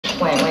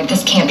Wait,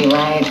 this can't be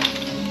right.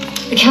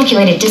 The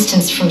calculated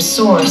distance from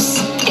source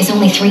is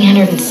only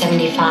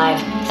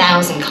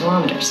 375,000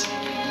 kilometers.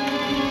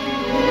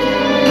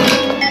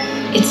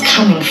 It's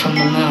coming from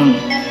the moon.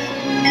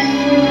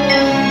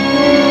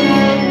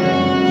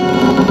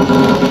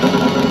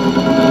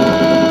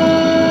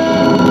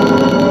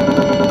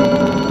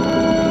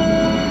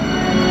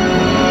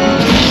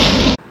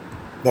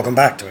 Welcome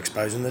back to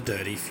Exposing the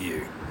Dirty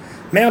Few.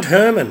 Mount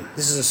Hermon,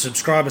 this is a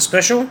subscriber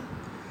special,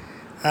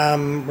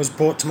 was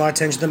brought to my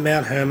attention that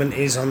Mount Hermon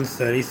is on the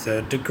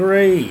 33rd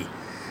degree,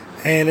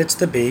 and it's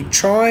the big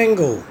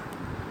triangle.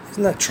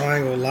 Isn't that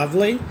triangle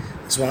lovely?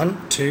 There's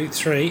 1, 2,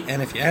 3,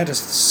 and if you add a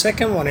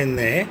second one in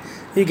there,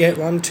 you get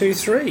 1, 2,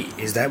 3.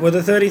 Is that where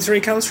the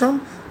 33 comes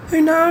from?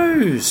 Who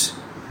knows?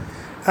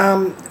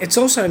 It's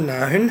also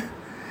known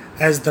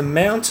as the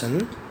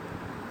mountain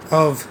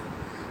of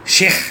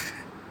Sheikh.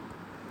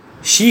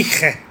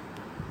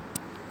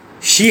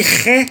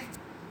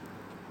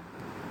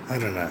 I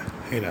don't know,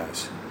 who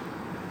knows.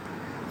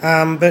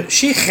 But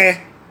Sheikh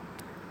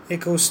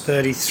equals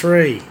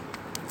 33.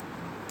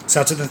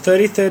 So it's at the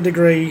 33rd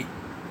degree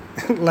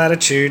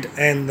latitude,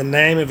 and the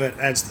name of it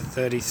adds the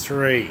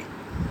 33.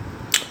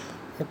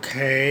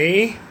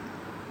 Okay.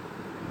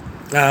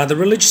 The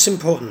religious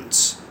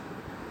importance.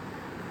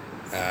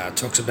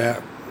 Talks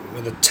about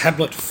with a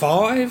tablet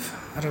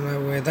 5. I don't know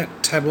where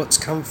that tablet's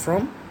come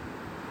from.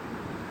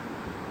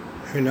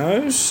 Who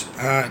knows?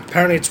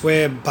 Apparently it's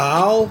where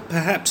Baal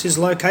perhaps is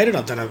located.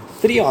 I've done a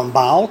video on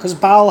Baal because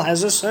Baal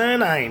has a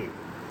surname.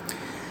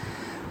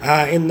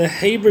 In the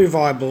Hebrew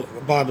Bible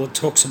it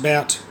talks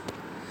about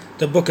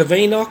the book of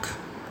Enoch,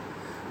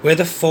 where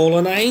the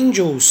fallen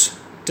angels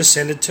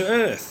descended to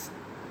earth.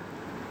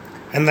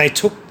 And they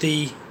took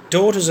the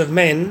daughters of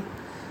men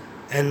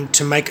and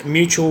to make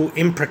mutual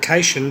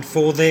imprecation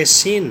for their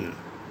sin.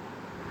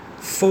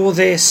 For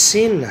their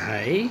sin,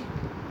 hey?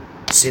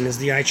 Sin is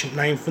the ancient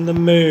name from the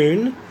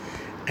moon,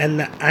 and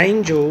the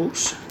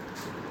angels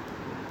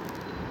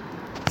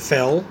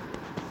fell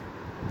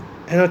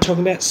and are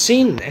talking about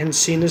sin, and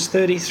sin is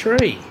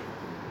 33.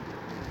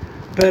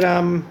 But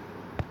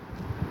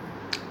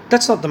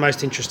that's not the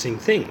most interesting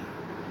thing.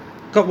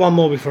 Got one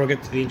more before I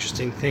get to the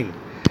interesting thing.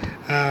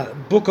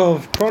 Book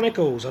of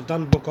Chronicles. I've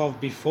done Book of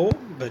before,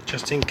 but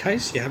just in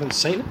case you haven't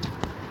seen it.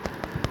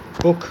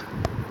 Book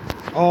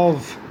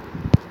of...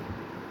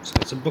 So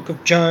it's the book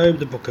of Job,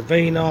 the book of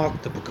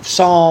Enoch, the book of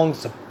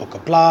Songs, the book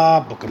of blah,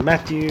 book of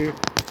Matthew.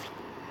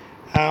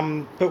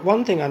 But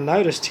one thing I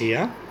noticed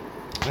here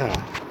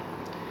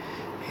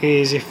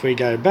is if we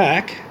go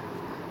back,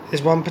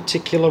 there's one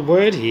particular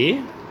word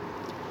here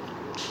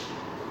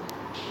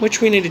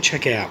which we need to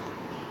check out.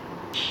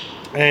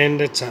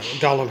 And it's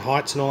Golan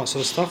Heights and all that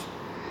sort of stuff.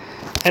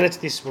 And it's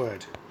this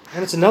word.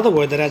 And it's another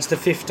word that adds to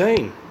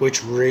 15,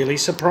 which really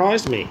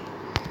surprised me.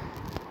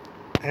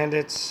 And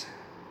it's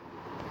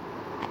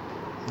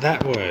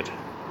that word.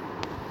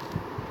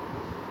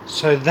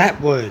 So that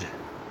word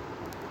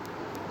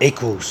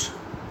equals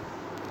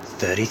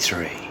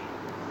 33.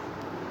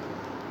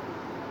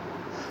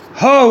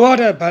 Who would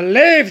have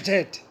believed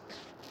it?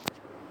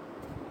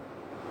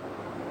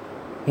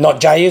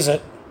 Not Jay, is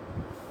it?